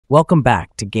Welcome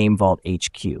back to GameVault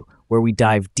HQ, where we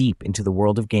dive deep into the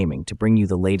world of gaming to bring you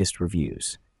the latest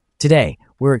reviews. Today,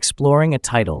 we're exploring a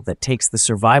title that takes the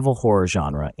survival horror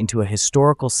genre into a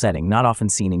historical setting not often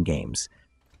seen in games: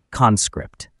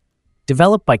 CONSCRIPT.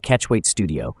 Developed by Catchweight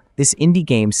Studio, this indie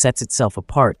game sets itself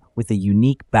apart with a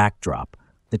unique backdrop,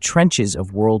 the trenches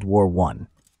of World War I.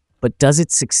 But does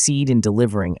it succeed in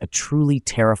delivering a truly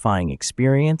terrifying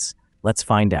experience? Let's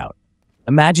find out.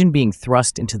 Imagine being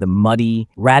thrust into the muddy,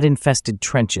 rat-infested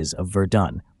trenches of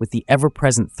Verdun with the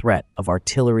ever-present threat of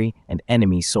artillery and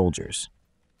enemy soldiers.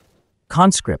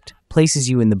 CONSCRIPT places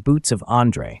you in the boots of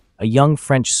André, a young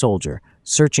French soldier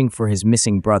searching for his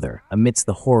missing brother amidst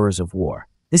the horrors of war.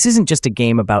 This isn't just a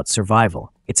game about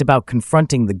survival, it's about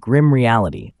confronting the grim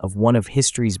reality of one of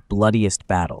history's bloodiest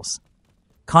battles.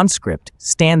 CONSCRIPT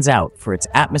stands out for its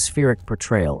atmospheric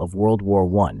portrayal of World War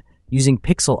I, using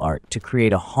pixel art to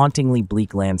create a hauntingly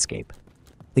bleak landscape.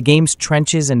 The game's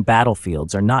trenches and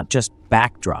battlefields are not just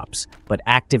backdrops, but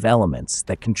active elements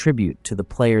that contribute to the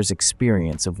player's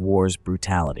experience of war's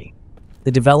brutality.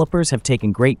 The developers have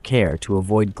taken great care to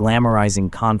avoid glamorizing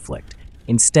conflict,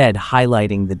 instead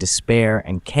highlighting the despair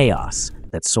and chaos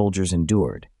that soldiers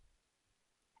endured.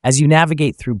 As you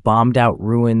navigate through bombed-out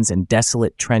ruins and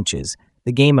desolate trenches,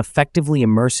 the game effectively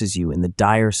immerses you in the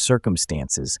dire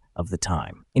circumstances of the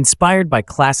time. Inspired by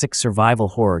classic survival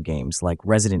horror games like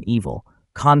Resident Evil,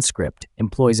 CONSCRIPT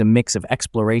employs a mix of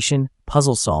exploration,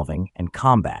 puzzle solving, and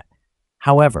combat.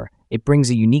 However, it brings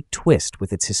a unique twist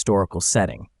with its historical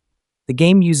setting. The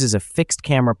game uses a fixed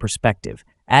camera perspective,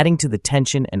 adding to the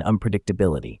tension and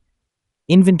unpredictability.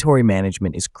 Inventory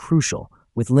management is crucial,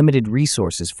 with limited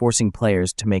resources forcing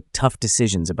players to make tough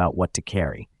decisions about what to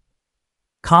carry.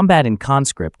 Combat in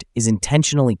CONSCRIPT is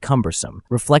intentionally cumbersome,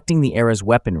 reflecting the era's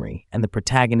weaponry and the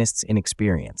protagonist's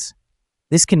inexperience.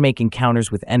 This can make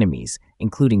encounters with enemies,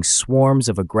 including swarms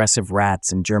of aggressive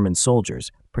rats and German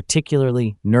soldiers,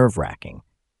 particularly nerve-wracking.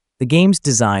 The game's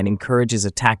design encourages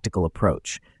a tactical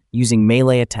approach, using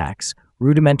melee attacks,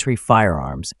 rudimentary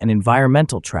firearms, and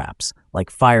environmental traps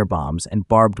like firebombs and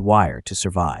barbed wire to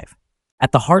survive.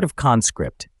 At the heart of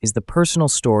CONSCRIPT is the personal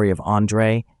story of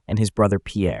André and his brother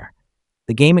Pierre.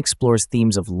 The game explores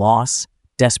themes of loss,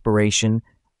 desperation,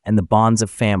 and the bonds of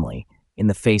family in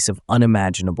the face of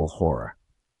unimaginable horror.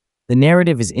 The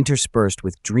narrative is interspersed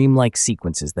with dreamlike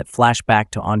sequences that flash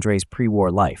back to André's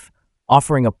pre-war life,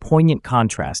 offering a poignant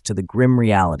contrast to the grim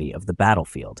reality of the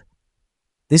battlefield.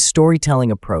 This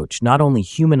storytelling approach not only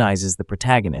humanizes the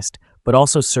protagonist, but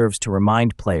also serves to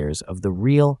remind players of the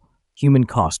real, human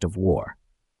cost of war.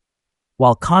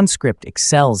 While CONSCRIPT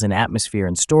excels in atmosphere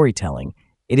and storytelling,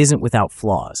 it isn't without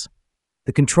flaws.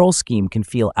 The control scheme can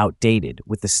feel outdated,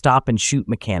 with the stop-and-shoot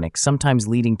mechanic sometimes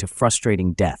leading to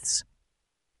frustrating deaths.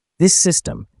 This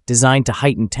system, designed to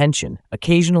heighten tension,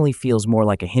 occasionally feels more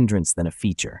like a hindrance than a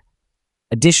feature.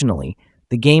 Additionally,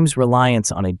 the game's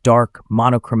reliance on a dark,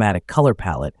 monochromatic color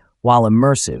palette, while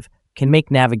immersive, can make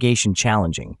navigation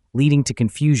challenging, leading to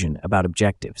confusion about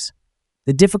objectives.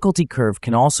 The difficulty curve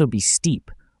can also be steep,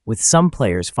 with some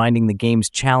players finding the game's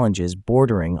challenges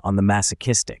bordering on the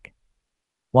masochistic.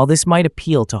 While this might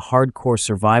appeal to hardcore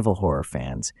survival horror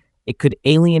fans, it could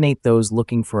alienate those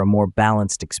looking for a more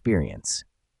balanced experience.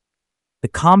 The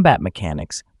combat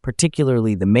mechanics,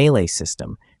 particularly the melee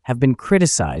system, have been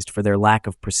criticized for their lack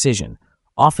of precision,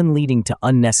 often leading to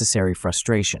unnecessary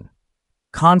frustration.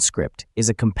 CONSCRIPT is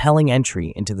a compelling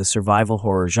entry into the survival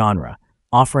horror genre,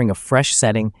 offering a fresh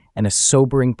setting and a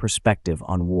sobering perspective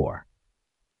on war.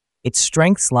 Its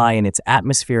strengths lie in its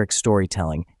atmospheric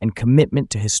storytelling and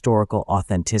commitment to historical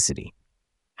authenticity.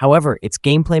 However, its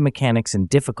gameplay mechanics and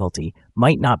difficulty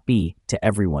might not be to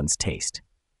everyone's taste.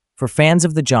 For fans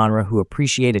of the genre who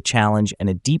appreciate a challenge and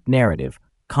a deep narrative,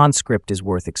 CONSCRIPT is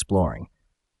worth exploring.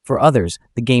 For others,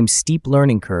 the game's steep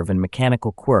learning curve and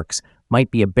mechanical quirks might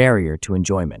be a barrier to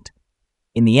enjoyment.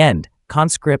 In the end,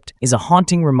 CONSCRIPT is a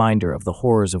haunting reminder of the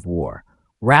horrors of war,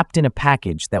 wrapped in a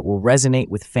package that will resonate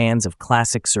with fans of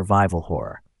classic survival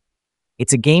horror.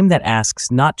 It's a game that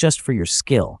asks not just for your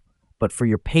skill, but for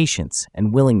your patience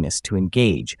and willingness to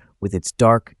engage with its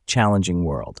dark, challenging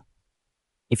world.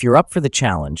 If you're up for the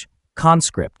challenge,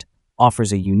 CONSCRIPT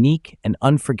offers a unique and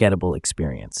unforgettable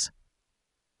experience.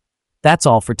 That's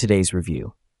all for today's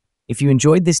review. If you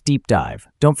enjoyed this deep dive,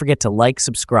 don't forget to like,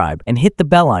 subscribe, and hit the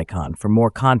bell icon for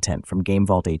more content from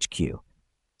GameVault HQ.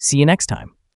 See you next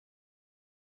time.